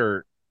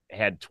Ritter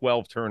had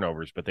 12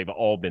 turnovers, but they've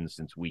all been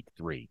since week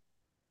 3.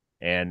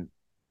 And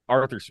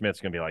Arthur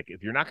Smith's going to be like,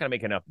 if you're not going to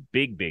make enough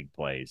big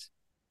plays,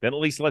 then at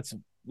least let's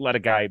let a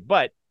guy.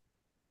 But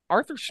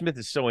Arthur Smith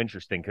is so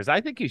interesting because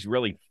I think he's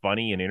really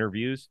funny in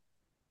interviews,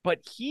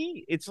 but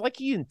it's like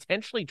he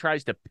intentionally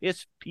tries to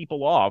piss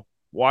people off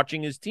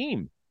watching his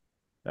team.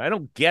 I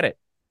don't get it.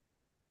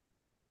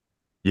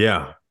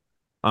 Yeah.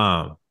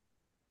 I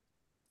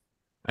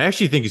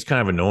actually think he's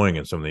kind of annoying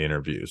in some of the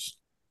interviews.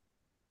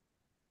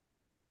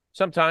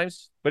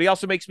 Sometimes, but he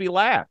also makes me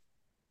laugh.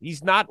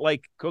 He's not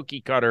like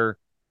cookie cutter.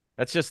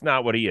 That's just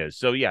not what he is.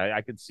 So, yeah,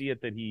 I could see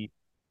it that he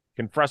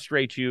can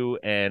frustrate you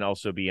and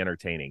also be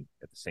entertaining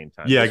at the same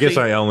time. Yeah, I guess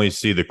I only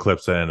see the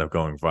clips that end up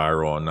going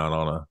viral and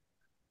not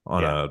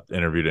on a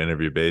interview to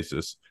interview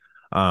basis.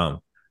 I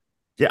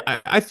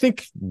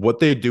think what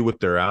they do with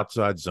their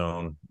outside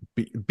zone,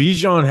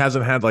 Bijan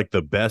hasn't had like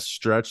the best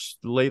stretch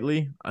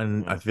lately,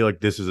 and I feel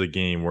like this is a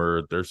game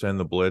where they're sending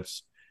the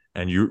blitz.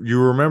 And you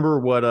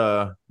remember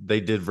what they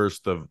did versus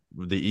the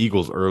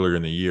Eagles earlier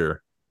in the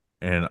year,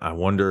 and I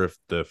wonder if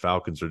the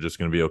Falcons are just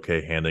going to be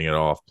okay handing it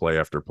off play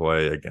after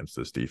play against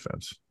this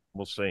defense.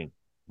 We'll see.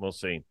 It's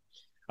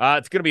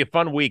going to be a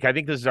fun week. I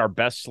think this is our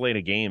best slate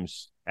of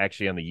games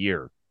actually on the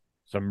year.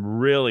 Some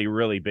really,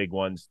 really big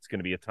ones. It's going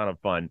to be a ton of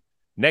fun.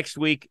 Next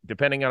week,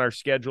 depending on our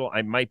schedule,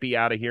 I might be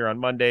out of here on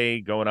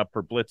Monday going up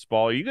for Blitz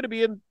Ball. Are you going to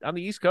be on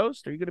the East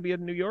Coast? Are you going to be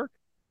in New York?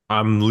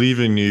 I'm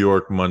leaving New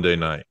York Monday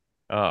night.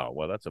 Oh,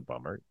 well, that's a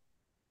bummer.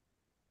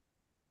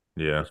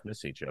 Yeah. Just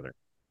miss each other.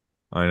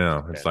 I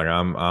know. It's like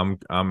I'm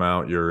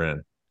out, you're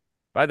in.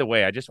 By the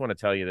way, I just want to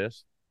tell you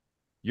this.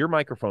 Your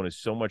microphone is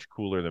so much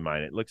cooler than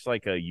mine. It looks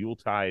like a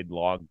Yuletide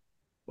log,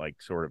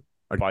 like sort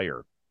of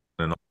fire.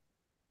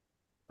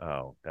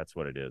 Oh, that's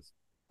what it is.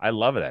 I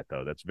love that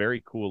though. That's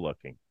very cool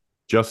looking.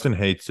 Justin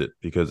hates it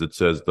because it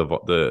says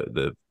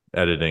the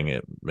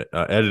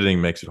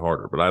editing makes it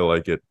harder, but I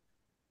like it.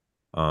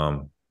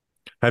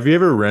 Have you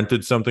ever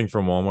rented something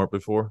from Walmart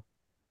before?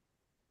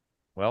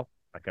 Well,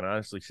 I can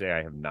honestly say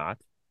I have not.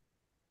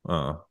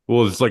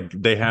 Well, it's like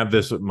they have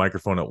this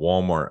microphone at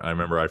Walmart. I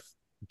remember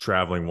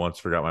traveling once,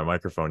 forgot my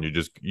microphone.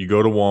 You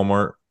go to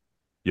Walmart,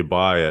 You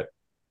buy it.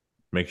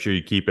 Make sure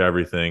you keep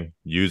everything.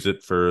 Use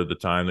it for the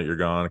time that you're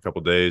gone, a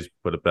couple days.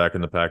 Put it back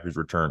in the package.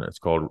 Return it. It's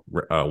called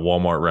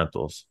Walmart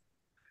Rentals.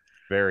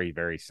 Very,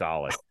 very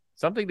solid.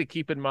 Something to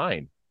keep in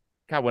mind.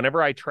 God,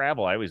 whenever I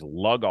travel, I always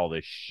lug all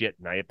this shit,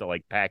 and I have to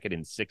like pack it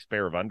in 6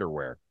 pair of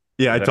underwear.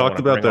 Yeah, I 'Cause I don't talked want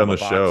to about bring that all on the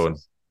show, and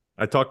boxes.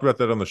 I talked about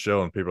that on the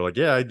show, and people are like,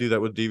 "Yeah, I do that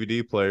with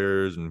DVD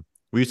players," and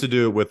we used to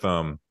do it with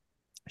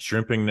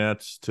shrimping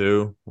nets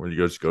too, where you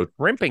just go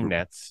Rimping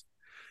nets.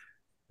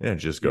 yeah,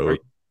 just You, go.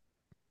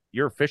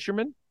 you're a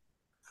fisherman?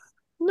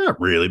 Not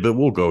really, but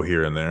we'll go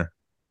here and there.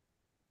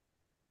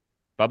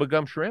 Bubba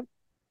gum shrimp?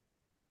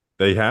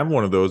 They have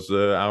one of those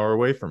hour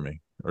away from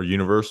me, or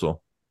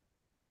Universal.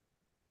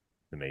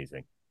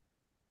 Amazing.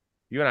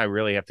 You and I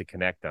really have to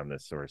connect on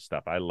this sort of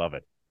stuff. I love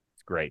it.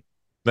 It's great.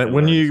 I That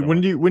learn so much.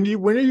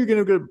 when are you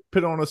going to go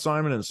put on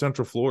assignment in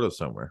Central Florida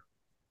somewhere?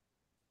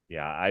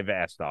 Yeah, I've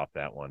asked off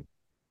that one.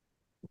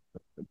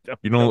 You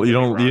Get me don't you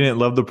wrong. didn't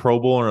love the Pro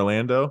Bowl in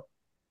Orlando?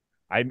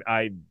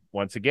 I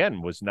once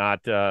again was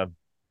not on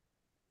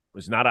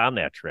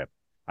that trip.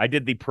 I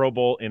did the Pro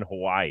Bowl in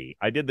Hawaii.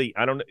 I don't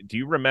do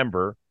you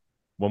remember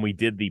when we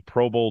did the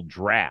Pro Bowl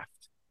draft?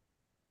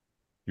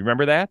 You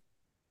remember that?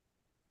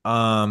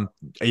 Um,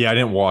 yeah, I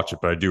didn't watch it,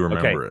 but I do Okay.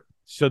 remember it.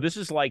 So this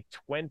is like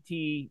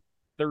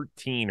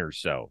 2013 or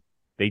so.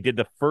 They did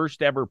the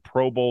first ever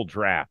Pro Bowl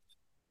draft.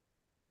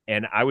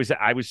 And I was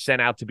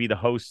sent out to be the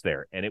host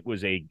there, and it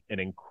was an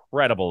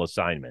incredible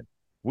assignment.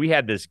 We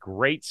had this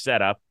great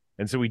setup,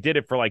 and so we did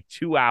it for like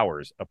 2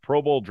 hours, a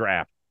Pro Bowl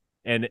draft.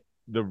 And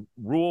the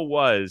rule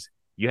was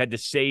you had to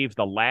save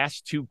the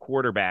last 2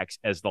 quarterbacks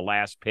as the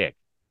last pick.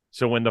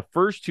 So when the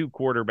first 2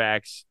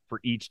 quarterbacks for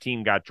each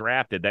team got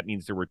drafted, that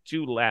means there were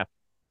 2 left.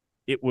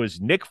 It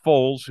was Nick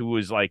Foles, who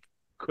was like,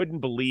 couldn't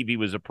believe he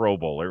was a Pro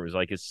Bowler. It was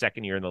like his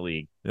second year in the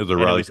league. It was a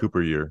Riley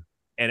Cooper year.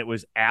 And it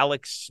was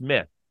Alex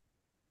Smith,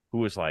 who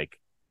was like,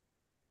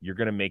 you're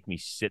going to make me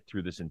sit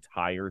through this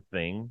entire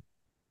thing?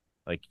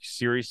 Like,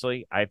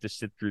 seriously? I have to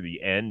sit through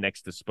the end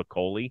next to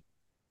Spicoli?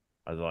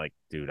 I was like,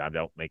 dude, I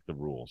don't make the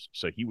rules.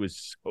 So he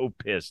was so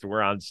pissed.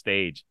 We're on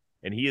stage,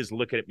 and he is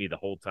looking at me the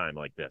whole time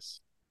like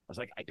this. I was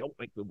like, I don't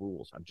make the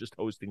rules. I'm just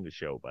hosting the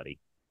show, buddy.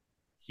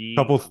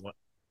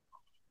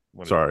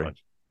 Sorry.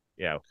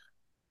 Yeah.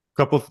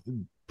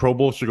 Pro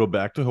Bowls should go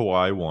back to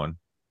Hawaii, one.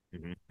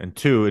 Mm-hmm. And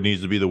 2, it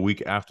needs to be the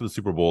week after the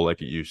Super Bowl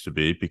like it used to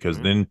be, because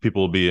then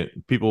people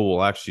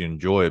will actually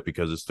enjoy it,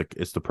 because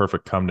it's the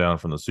perfect come down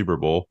from the Super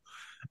Bowl,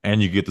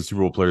 and you get the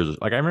Super Bowl players.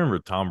 Like I remember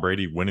Tom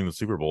Brady winning the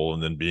Super Bowl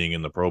and then being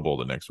in the Pro Bowl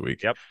the next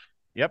week. Yep.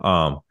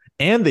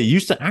 And they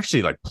used to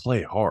actually like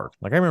play hard.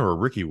 Like I remember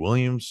Ricky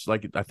Williams,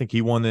 like I think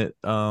he won it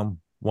 1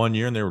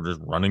 year, and they were just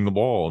running the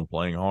ball and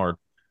playing hard.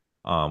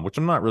 Which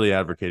I'm not really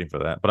advocating for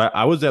that. But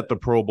I was at the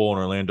Pro Bowl in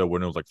Orlando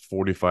when it was like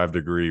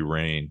 45-degree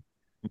rain.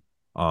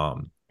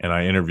 And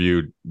I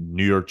interviewed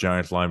New York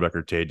Giants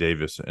linebacker Tay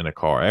Davis in a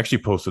car. I actually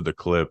posted the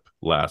clip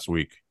last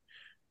week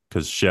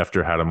because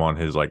Schefter had him on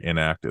his like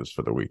inactives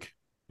for the week.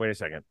 Wait a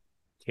second.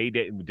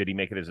 Did he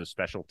make it as a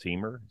special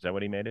teamer? Is that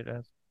what he made it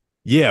as?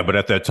 Yeah, but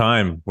at that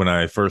time when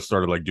I first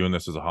started like doing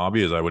this as a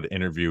hobby, is I would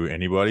interview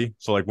anybody.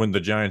 So like when the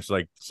Giants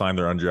like signed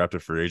their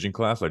undrafted free agent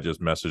class, I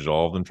just messaged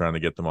all of them trying to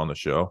get them on the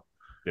show.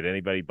 Did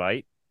anybody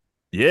bite?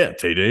 Yeah,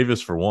 Tay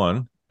Davis for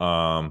one.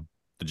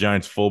 The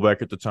Giants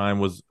fullback at the time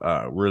was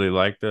really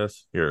like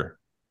this. Here.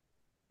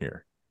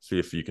 See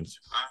if you can.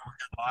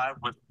 Live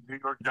with New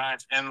York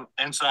Giants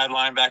inside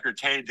linebacker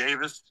Tay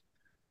Davis.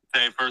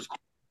 Tay, first.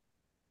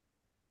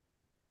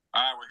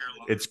 All right,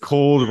 we're here. It's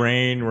cold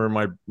rain. Where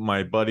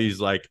my buddy's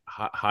like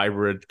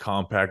hybrid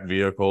compact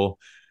vehicle,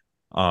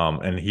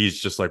 and he's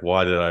just like,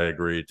 "Why did I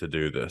agree to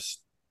do this?"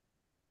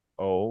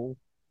 Oh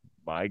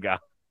my God.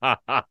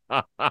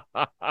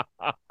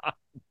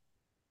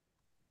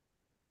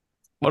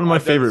 One of my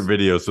favorite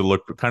videos to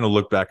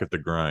look back at the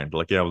grind.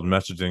 Like, yeah, I was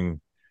messaging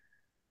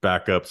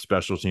backup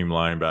special team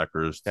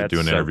linebackers to do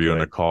an interview in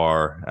a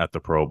car at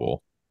the Pro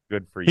Bowl.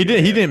 Good for you. He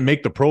didn't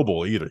make the Pro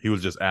Bowl either. He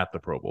was just at the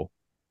Pro Bowl.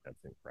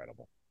 That's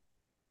incredible.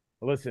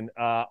 Listen,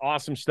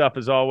 awesome stuff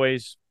as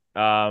always.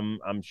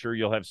 I'm sure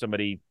you'll have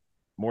somebody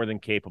more than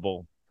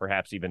capable,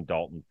 perhaps even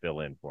Dalton, fill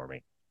in for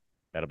me.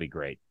 That'll be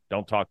great.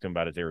 Don't talk to him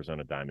about his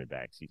Arizona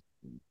Diamondbacks.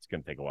 It's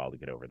going to take a while to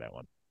get over that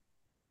one.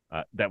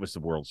 That was the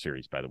World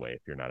Series, by the way,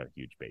 if you're not a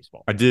huge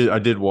baseball fan. I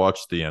did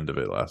watch the end of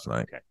it last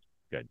night. Okay,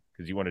 good.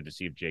 Because you wanted to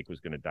see if Jake was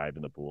going to dive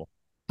in the pool.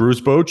 Bruce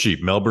Bochy,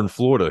 Melbourne,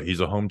 Florida. He's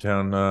a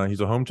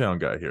hometown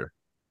guy here.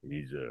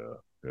 He's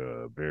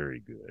very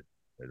good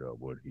at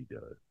what he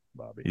does,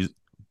 Bobby. He's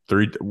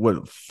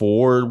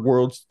 4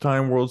 World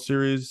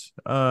Series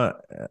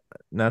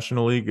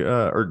National League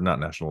or not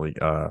National League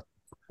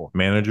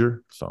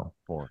manager. So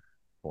four.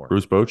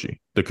 Bruce Bochy.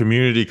 The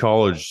community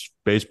college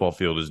baseball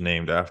field is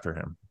named after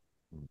him.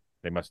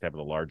 They must have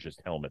the largest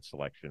helmet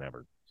selection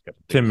ever.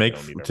 Tim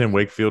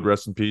Wakefield,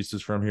 rest in peace,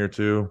 is from here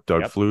too.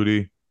 Doug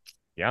Flutie.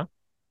 Yeah.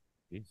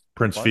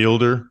 Prince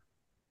Fielder.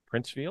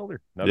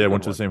 Yeah,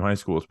 went to the same high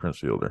school as Prince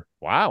Fielder.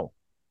 Wow.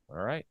 All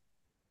right.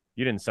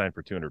 You didn't sign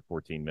for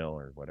 $214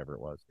 million or whatever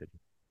it was, did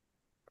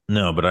you?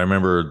 No, but I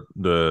remember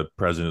the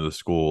president of the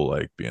school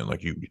like being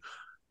like,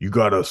 you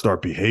got to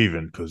start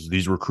behaving because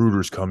these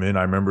recruiters come in.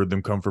 I remember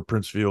them come for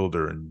Prince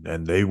Fielder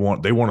and they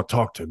want to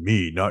talk to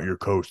me, not your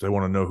coach. They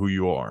want to know who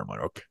you are. I'm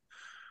like,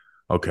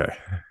 okay.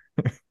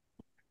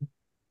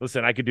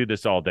 Listen, I could do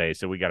this all day,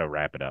 so we got to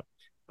wrap it up.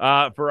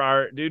 For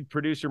our dude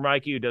producer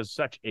Mikey, who does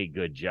such a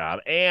good job,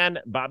 and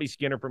Bobby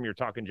Skinner from your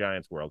Talking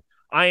Giants world,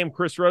 I am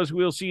Chris Rose.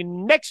 We'll see you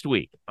next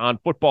week on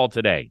Football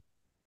Today.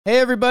 Hey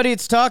everybody,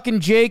 it's Talking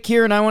Jake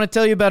here, and I want to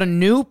tell you about a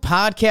new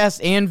podcast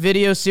and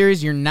video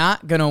series you're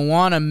not going to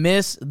want to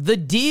miss. The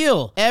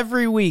Deal.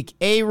 Every week,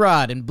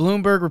 A-Rod and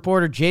Bloomberg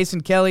reporter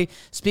Jason Kelly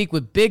speak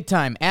with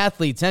big-time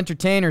athletes,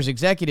 entertainers,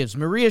 executives,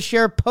 Maria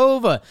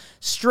Sharapova,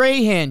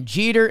 Strahan,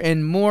 Jeter,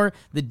 and more.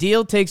 The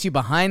Deal takes you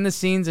behind the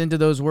scenes into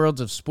those worlds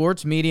of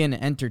sports, media, and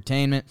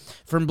entertainment.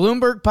 From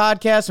Bloomberg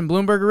Podcasts and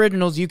Bloomberg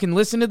Originals, you can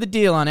listen to The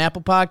Deal on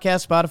Apple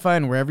Podcasts, Spotify,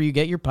 and wherever you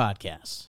get your podcasts.